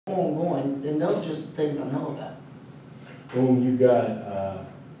ongoing, and those are just things I know about. Well, you've got,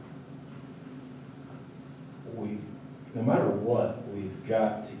 no matter what, we've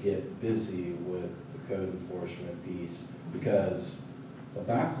got to get busy with the code enforcement piece, because the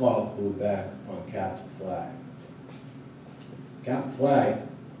backlog blew back on Captain Flag. Captain Flag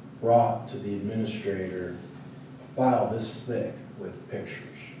brought to the administrator a file this thick with pictures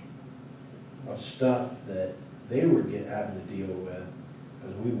of stuff that they were having to deal with,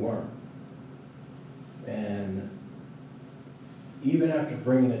 because we weren't. And even after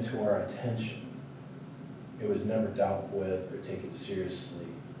bringing it to our attention, it was never dealt with or taken seriously.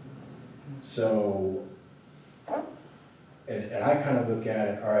 So, and I kind of look at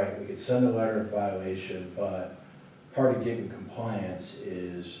it, all right, we could send a letter of violation, but part of getting compliance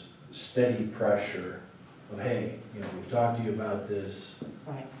is steady pressure of, hey, we've talked to you about this.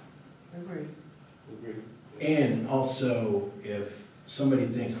 Right. Agree. And also, if somebody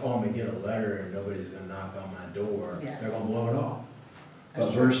thinks, oh, I'm gonna get a letter and nobody's gonna knock on my door, Yes. they're gonna blow it off. But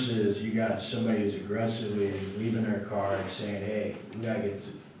That's true. versus you got somebody who's aggressively leaving their car and saying, hey,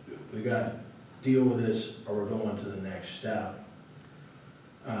 we gotta deal with this or we're going to the next step.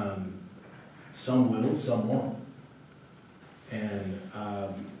 Some will, some won't. And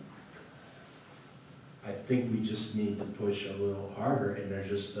I think we just need to push a little harder, and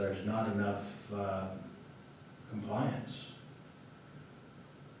there's not enough compliance.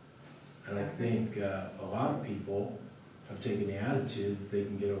 And I think a lot of people have taken the attitude that they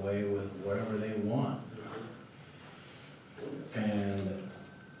can get away with whatever they want. And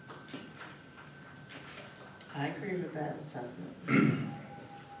I agree with that assessment.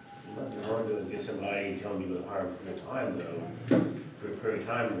 It might be hard to get somebody and tell them you're going to hire them full-time, though, for a period of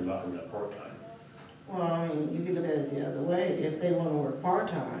time, and not them to part-time. Well, I mean, you can look at it the other way. If they want to work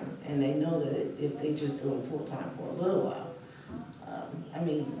part-time and they know that if they just do it full-time for a little while, I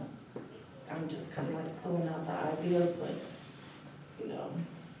mean, I'm just kind of like throwing out the ideas, but,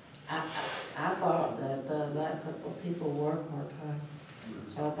 I thought that the last couple of people were part-time.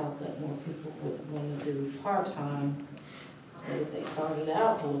 So I thought that more people would want to do part-time, but if they started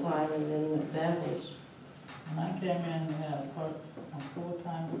out full-time and then went backwards. When I came in, we had a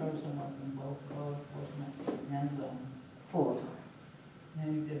full-time person working both code enforcement and zoning. Full-time,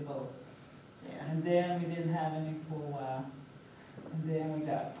 And we did both. yeah. And then we didn't have any for a while. And then we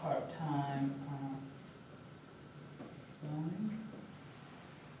got part-time, zoning.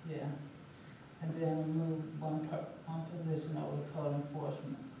 Yeah. And then we moved one position over to code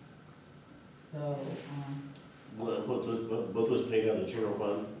enforcement. So, Both those paid out of the general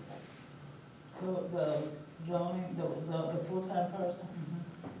fund? the zoning, the full-time person.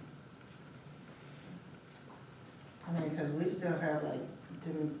 I mean, because we still have like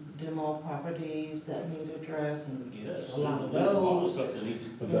demo properties that need addressed and Yes. a lot of All the those. stuff that needs.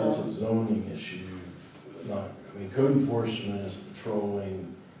 but that's a zoning issue. Code enforcement is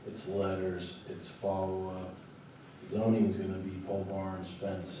patrolling, it's letters, it's follow-up. Zoning is gonna be pole barns,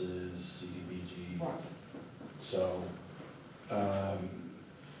 fences, CDBG. Right. So,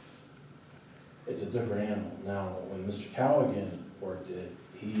 it's a different animal. Now, when Mr. Callaghan worked it,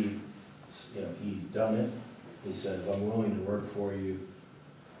 he's done it. He says, I'm willing to work for you,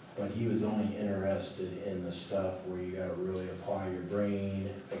 but he was only interested in the stuff where you gotta really apply your brain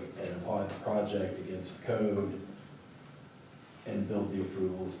and apply the project against the code and build the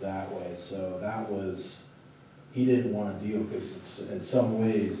approvals that way. So he didn't wanna deal, because it's, in some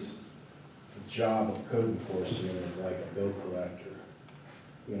ways, the job of code enforcement is like a bill collector,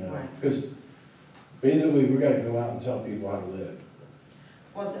 Right. because basically we gotta go out and tell people how to live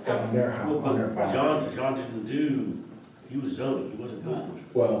Well, on their house, on their property. John didn't do, he was zoning, he wasn't code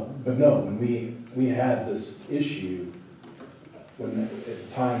enforcement. Well, but no, when we had this issue, at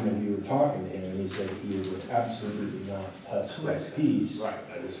the time when you were talking to him, and he said he would absolutely not touch this piece. Right,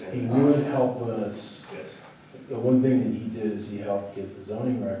 I understand. He would help us. Yes. The one thing that he did is he helped get the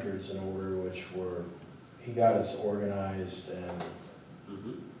zoning records in order, he got us organized and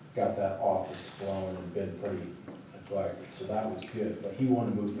got that office flowing and been pretty neglected, so that was good. But he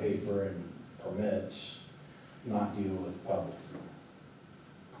wanted to move paper and permits, not deal with the public.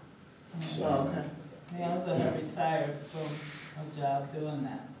 So, Oh, okay. He also had retired from a job doing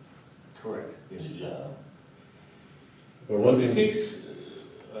that. Correct, yes, you did. So, But wasn't It takes,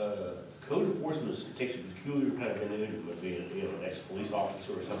 code enforcement, it takes a peculiar kind of individual, being, an ex-police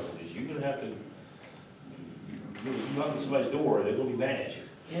officer or something, because you're gonna have to, you knock on somebody's door, they're gonna be mad at you.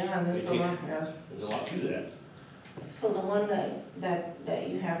 Yeah, and there's a lot, yes. There's a lot to that. So the one that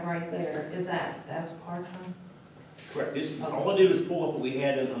you have right there, that's part-time? Correct, all I did was pull up what we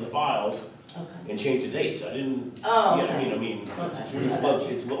had on the files, Okay. and change the dates. I didn't, Oh, yeah,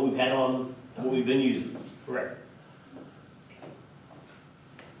 okay. it's what we've had on, what we've been using, correct.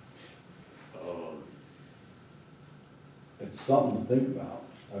 It's something to think about.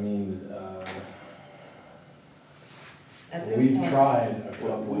 I mean, At this we've point- tried a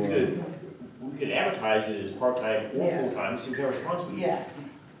couple We could advertise it as part-time or Yes. full-time, see their responsibility. Yes,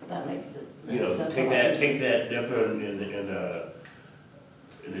 that makes it. You know, that's take all right. that, put in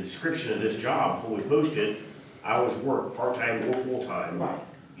the description of this job before we post it, hours work, part-time or full-time. Right,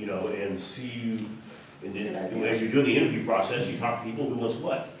 You know, and see, and then, Good idea. as you're doing the interview process, you talk to people who wants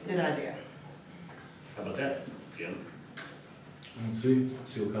what. good idea. How about that, Jim? and see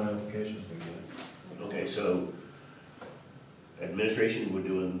what kind of applications we get. Okay, so administration, we're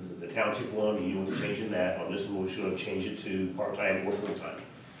doing the township one, and you want to changing that. On this one, we're just gonna change it to part-time or full-time.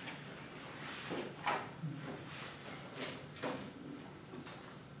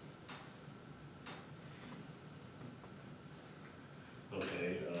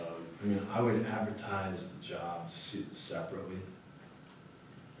 Okay, I mean, I would advertise the jobs separately.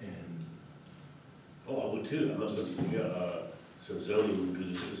 And oh, I would too. I'm not gonna, so zoning, we'll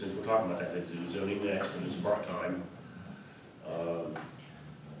do this- since we're talking about that, let's do zoning next, and it's part-time.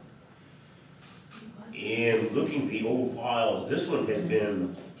 And looking at the old files, this one has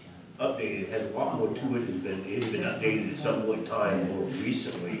been updated, has a lot more to it, it's been updated at some point in time more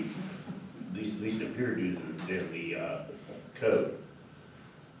recently, at least appeared to than the, code.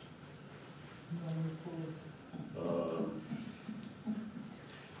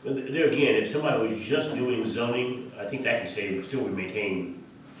 But there again, if somebody was just doing zoning, I think that can say, but still would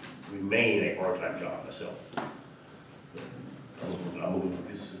remain a part-time job myself. I'm looking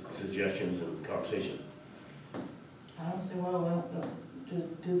for suggestions and conversation. I don't see why we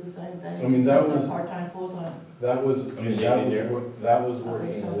don't do the same thing. I mean, that was- Part-time, full-time. that was, I mean, You see that it was, there? that was I think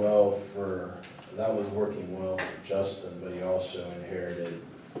working so. that was working well for Justin, but he also inherited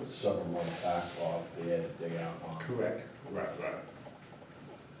several month backlog he had to dig out on. Correct. Right.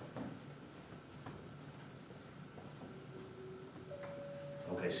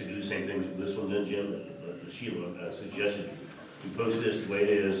 Okay, so do the same thing with this one then, Jim. Sheila suggested you post this the way it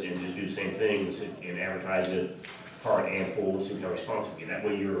is and just do the same thing and advertise it part and full and see how responsive you get. That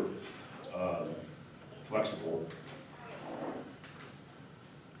way you're flexible.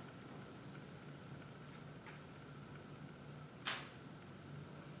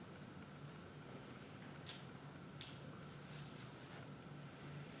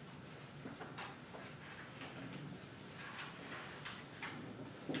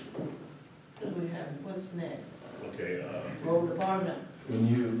 What do we have, what's next? Okay, Road department. When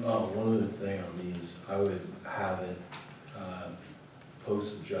you, one other thing on these, I would have it,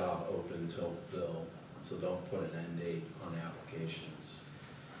 post the job open until filled, so don't put an end date on the applications.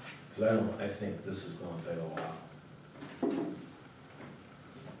 Because I think this is gonna take a while.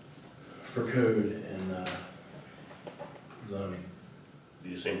 For code and, zoning. do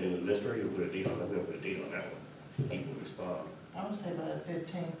the same thing with administrator, you'll put a date on, I'm gonna put a date on that one. People respond. I would say by the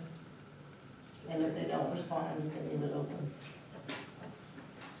 15th. And if they don't respond, you can leave it open.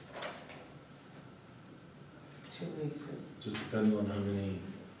 2 weeks is, Just depends on how many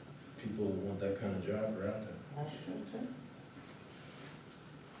people that want that kind of job are out there. that's true too.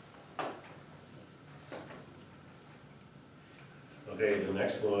 Okay, the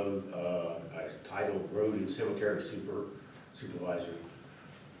next one, I titled Road and Cemetery Supervisor.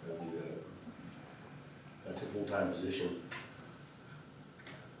 That's a full-time position.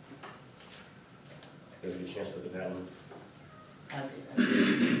 You guys get a chance to look at that one? I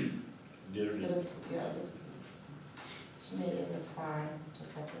did. Did or It didn't? looks, yeah, it looks, to me, it looks fine,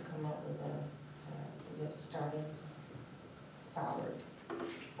 just have to come up with is it starting salary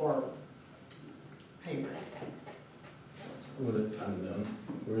or pay rate?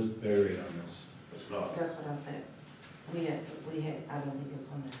 Where's the pay rate on this? It's not. That's what I said. We had, I don't think it's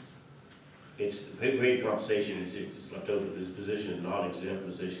on there. It's, the pay rate compensation is, it's left over. This position is non-exempt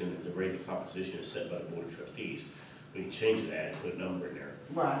position, and the rate of compensation is set by the Board of Trustees. We can change that and put a number in there.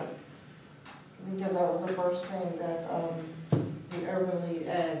 Right. Because that was the first thing that, the Urban League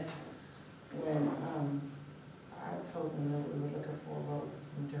asked when, I told them that we were looking for a road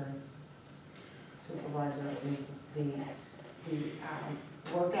cemetery supervisor, is the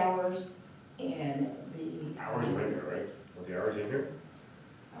work hours and the. Hours are in there, right? Are the hours in here?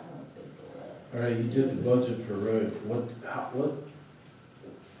 I don't think it was. All right, you did the budget for road,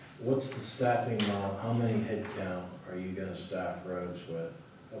 what's the staffing model, how many head count are you gonna staff roads with,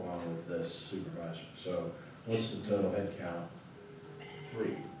 along with this supervisor? So, what's the total head count,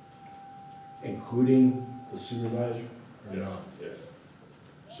 3. including the supervisor, or Yes, not? yes.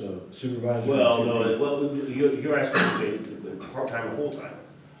 So supervisor. Well, two no, people. well, you're asking part-time or full-time.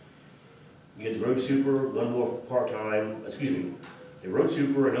 You get the road super, one more part-time, excuse me, the road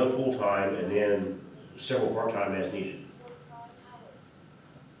super, another full-time, and then several part-time as needed.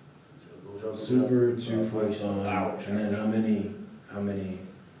 So it goes up to Super, about two 46 full-time, hours. and then how many,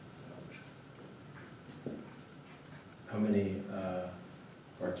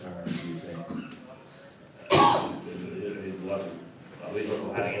 part-timers do you think? We don't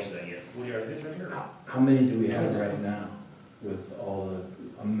know how to answer that yet. We are, it's right here. How many do we have right now with all the,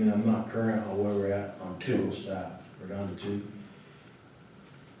 I mean, I'm not current on where we're at on total staff. We're down to 2?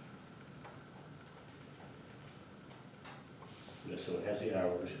 Yeah, so it has the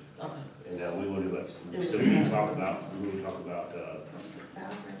hours, Okay. and now we will do what, so we need to talk about, What's the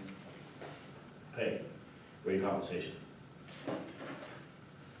salary? pay, rate compensation.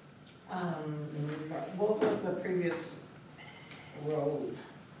 What was the previous road?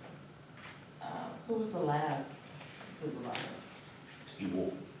 Who was the last supervisor? Steve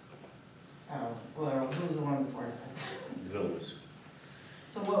Wolf, Well, who was the one before that? developments.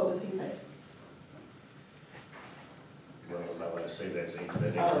 So what was he paid? Well, I'm not allowed to say that, so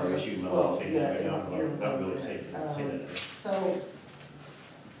that's our issue, I'm not allowed to say that, right now. I'm not really say that. So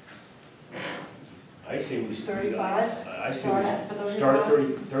I say we. 35? I say Start at we 35? start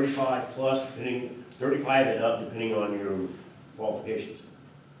at 35 plus, depending, 35 and up, depending on your qualifications.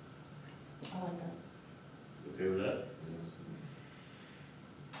 I like that. You okay with that?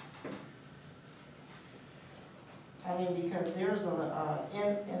 I mean, because there's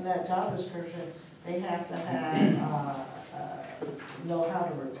in that job description, they have to have, know how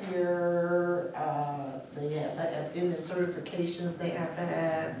to repair, they have, in the certifications they have to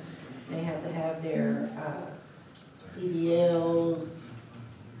have their, CDLs.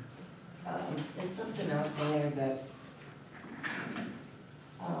 It's something else in there that,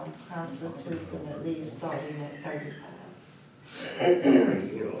 constitute them at least starting at 35.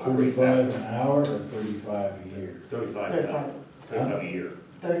 You know, 35 an hour or 35 a year? 35, 35, 35 a year.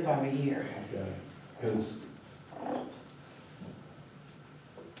 35 a year. Okay, because,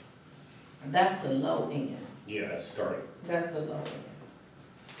 That's the low end. Yeah, that's starting. That's the low end.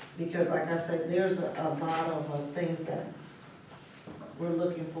 Because like I said, there's a lot of things that we're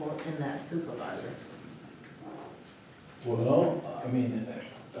looking for in that supervisor. well, I mean,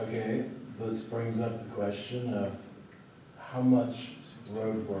 okay, this brings up the question of how much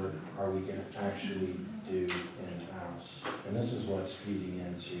road work are we gonna actually do in-house? And this is what's feeding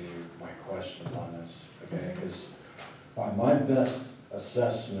into my questions on this, okay? Because by my best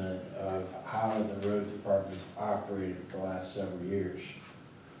assessment of how the road department's operated for the last several years,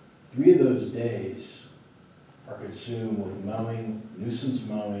 3 of those days are consumed with mowing, nuisance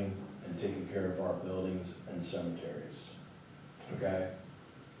mowing, and taking care of our buildings and cemeteries, okay?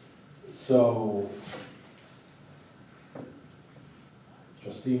 So,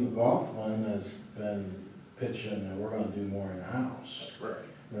 Trustee McLaughlin has been pitching that we're gonna do more in-house. That's correct.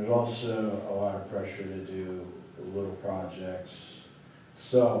 There's also a lot of pressure to do the little projects.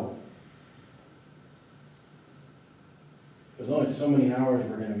 So, there's only so many hours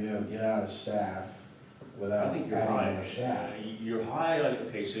we're gonna be able to get out of staff I without think you're adding high. more staff. You're high on,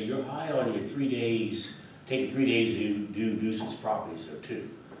 okay, so you're high on your 3 days, taking 3 days to do nuisance properties though too.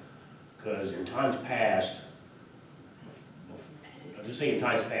 Because in times past, I'll just say in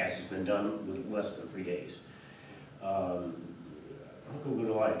times past, it's been done with less than 3 days. I'm not gonna go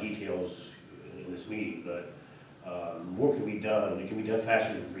into a lot of details in this meeting, but more can be done, it can be done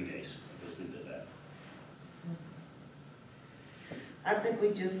faster than 3 days. Just leave it at that. I think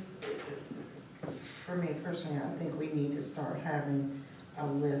we just, for me personally, I think we need to start having a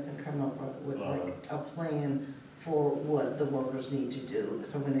list and come up with like a plan for what the workers need to do.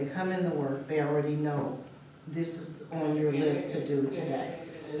 So when they come into work, they already know this is on your list to do today.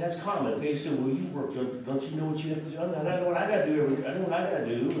 And that's common, okay, so, well, you work, don't you know what you have to do? I know what I gotta do, I know what I gotta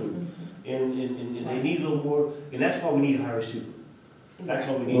do, and they need a little more, and that's why we need to hire a super. That's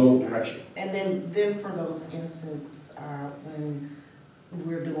why we need some direction. And then for those instances, when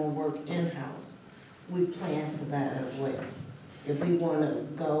we're doing work in-house, we plan for that as well. If we wanna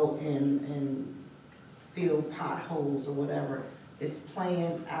go and fill potholes or whatever, it's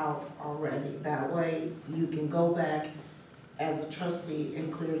planned out already. That way, you can go back as a trustee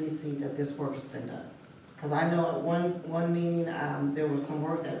and clearly see that this work has been done. Because I know at one meeting, there was some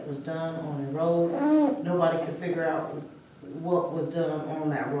work that was done on a road. Nobody could figure out what was done on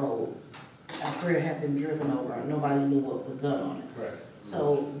that road after it had been driven over. Nobody knew what was done on it. Correct.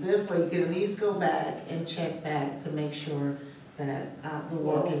 So this way, you can at least go back and check back to make sure that the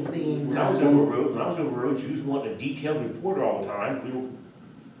work is being When I was done. over roads, you was wanting a detailed report all the time.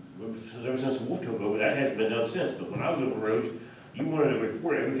 ever since Wolf took over, that hasn't been done since, but when I was over the roads, you wanted to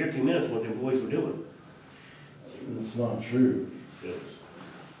report every 15 minutes what the employees were doing. It's not true. Yes.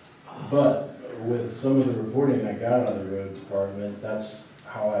 But with some of the reporting I got out of the road department, that's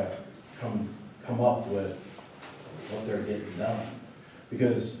how I've come up with what they're getting done.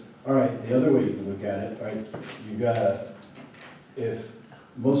 Because, all right, the other way you can look at it, right, you got, if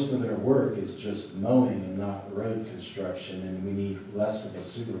most of their work is just mowing and not road construction, and we need less of a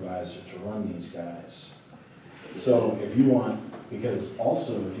supervisor to run these guys. So if you want, because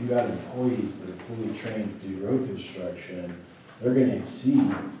also if you got employees that are fully trained to do road construction, they're gonna exceed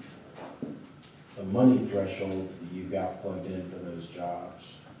the money thresholds that you've got plugged in for those jobs.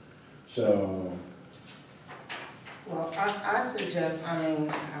 So, Well, I suggest,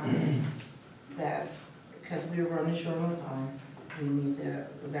 that, because we're running short on time,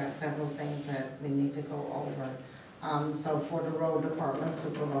 we've got several things that we need to go over. So for the road department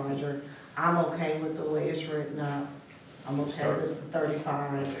supervisor, I'm okay with the way it's written up. I'm okay with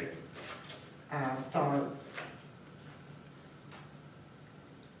 35, start.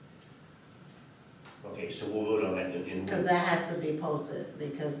 Okay, so we'll vote on that in. Because that has to be posted,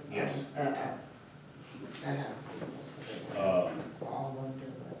 because, Yes. that has to be posted. For all of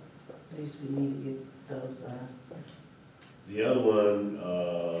them, but at least we need to get those, The other one,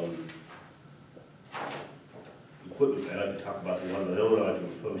 equipment, I'd like to talk about the one I'd like to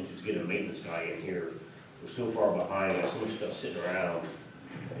propose is get a maintenance guy in here. We're so far behind, I got so much stuff sitting around.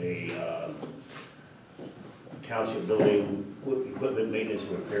 A township building, equipment maintenance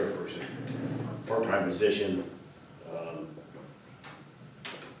and repair person, part-time position.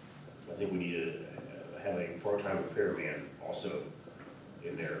 I think we need to have a part-time repairman also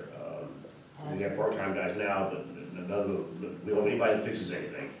in there. We have part-time guys now, but none of them, we don't have anybody that fixes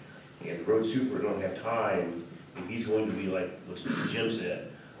anything. And the road super don't have time, if he's going to be like, looks like Jim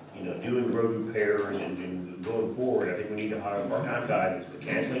said, you know, doing road repairs and going forward, I think we need to hire a part-time guy that's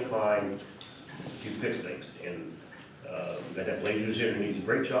mechanically inclined to fix things. And we got that blazer there that needs a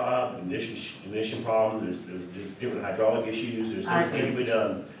brake job, ignition problem, there's just different hydraulic issues, there's things that can be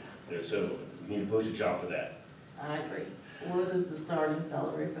done. So we need to post a job for that. I agree. What is the starting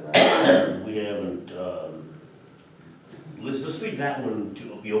salary for that? We haven't, let's leave that one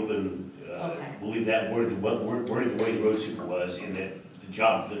to be open. Okay. We'll leave that worded the way the road super was, and that the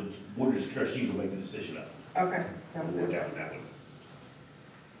job, the board of trustees will make the decision up. Okay, sounds We're good. down on that one.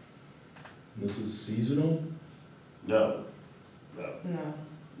 this is seasonal? No. No,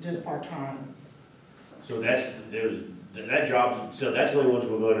 just part-time. So that job, so that's the only ones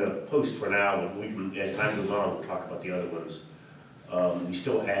we're going to post for now, and we can, as time goes on, we'll talk about the other ones. We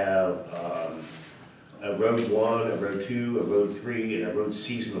still have, a road 1, a road 2, a road 3, and a road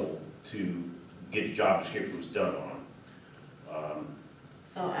seasonal to get the job descriptions done on.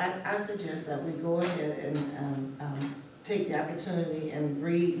 So I suggest that we go ahead and take the opportunity and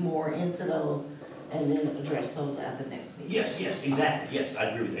read more into those and then address those at the next meeting. Yes, exactly, yes, I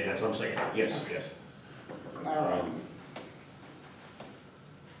agree with that, that's what I'm saying, yes. All right.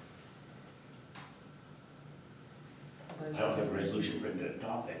 I don't have a resolution written to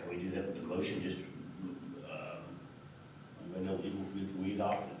adopt that, can we do that with the motion, just, I know we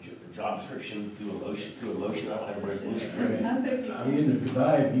adopt the job description, do a motion, I don't have a resolution. I think you I mean, if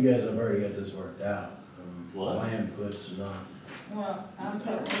you guys have already got this worked out. What? My input's not. Well, I'm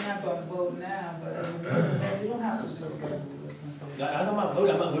talking, we're not gonna vote now, but we don't have to do a resolution. for it. I'm not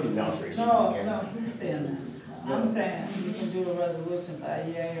voting now, Tracy. No, he's saying that. I'm saying you can do a resolution by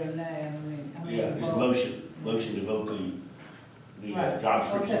yea or nay, I mean. Yeah, it's a vote. motion to vote the Right, job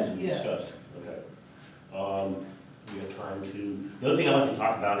descriptions okay, we yeah. discussed. Okay. We have time to, the other thing I'd like to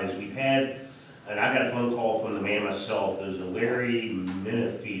talk about is we've had, and I got a phone call from the man myself, there's a Larry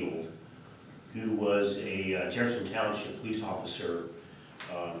Minifield, who was a Jefferson Township police officer,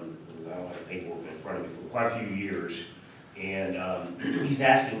 I don't have the paperwork in front of me, for quite a few years. And he's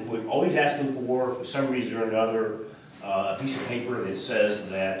always asking for some reason or another, a piece of paper that says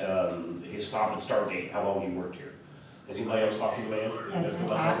that his stop and start date, how long he worked here. Has anybody else talked to the man?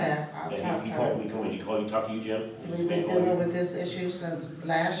 I have, I've And talked he to called her. me, can we talk to you, Jim? We've been dealing with this issue since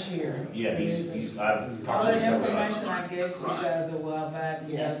last year. Yeah, I've All talked to the him several times. information I gave to you guys a while back.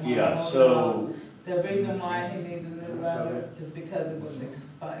 you Yes. guys Yeah, wanna so, know. The reason why he needs a new letter is because it was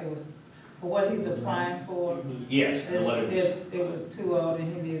expired, it was, for what he's applying for. yes, the letter is. It was too old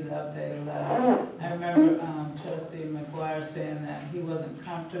and he needed an updated letter. I remember trustee McGuire saying that he wasn't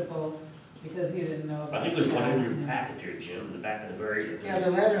comfortable because he didn't know. I think there's one in your packet here, Jim, in the back of the very. Yeah,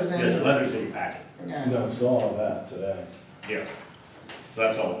 the letter's in Yeah, the it. letter's in your packet. Yeah. I saw that today. Yeah. So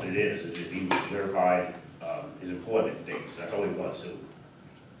that's all it is that he was verified, his employment dates, that's all he wants, so.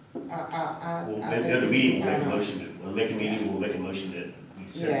 We'll, I at think the we meeting, can we'll make a sign off. motion, we'll make a meeting, we'll make a motion that we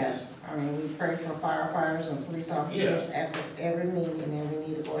send Yeah, this. I mean, we pray for firefighters and police officers at every meeting, and then we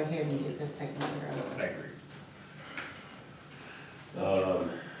need to go ahead and get this taken care of. I agree.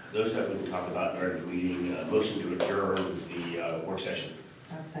 Those stuff we can talk about during the meeting. Motion to adjourn the work session.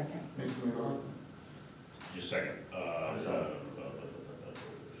 A second. Mr. McLaughlin? Just a second.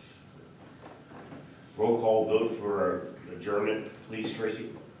 Roll call vote for adjournment, please, Tracy.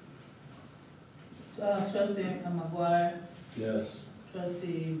 Trustee McGuire, Yes.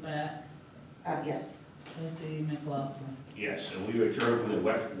 trustee Back, Yes. trustee McLaughlin. Yes, so we adjourn from the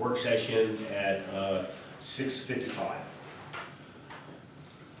work session at 6:55.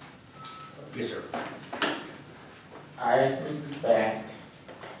 Yes, sir. I asked Mrs. Back,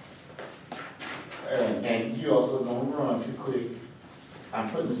 and you also don't run too quick. I'm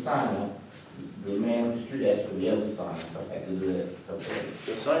putting the sign up. The man on the street asked for the other sign, so I had to do that. Okay.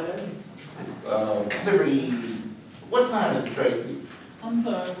 What sign that? Liberty, what sign is it, Tracy? I'm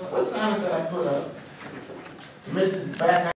sorry, What sign is that I put up? Mrs. Back,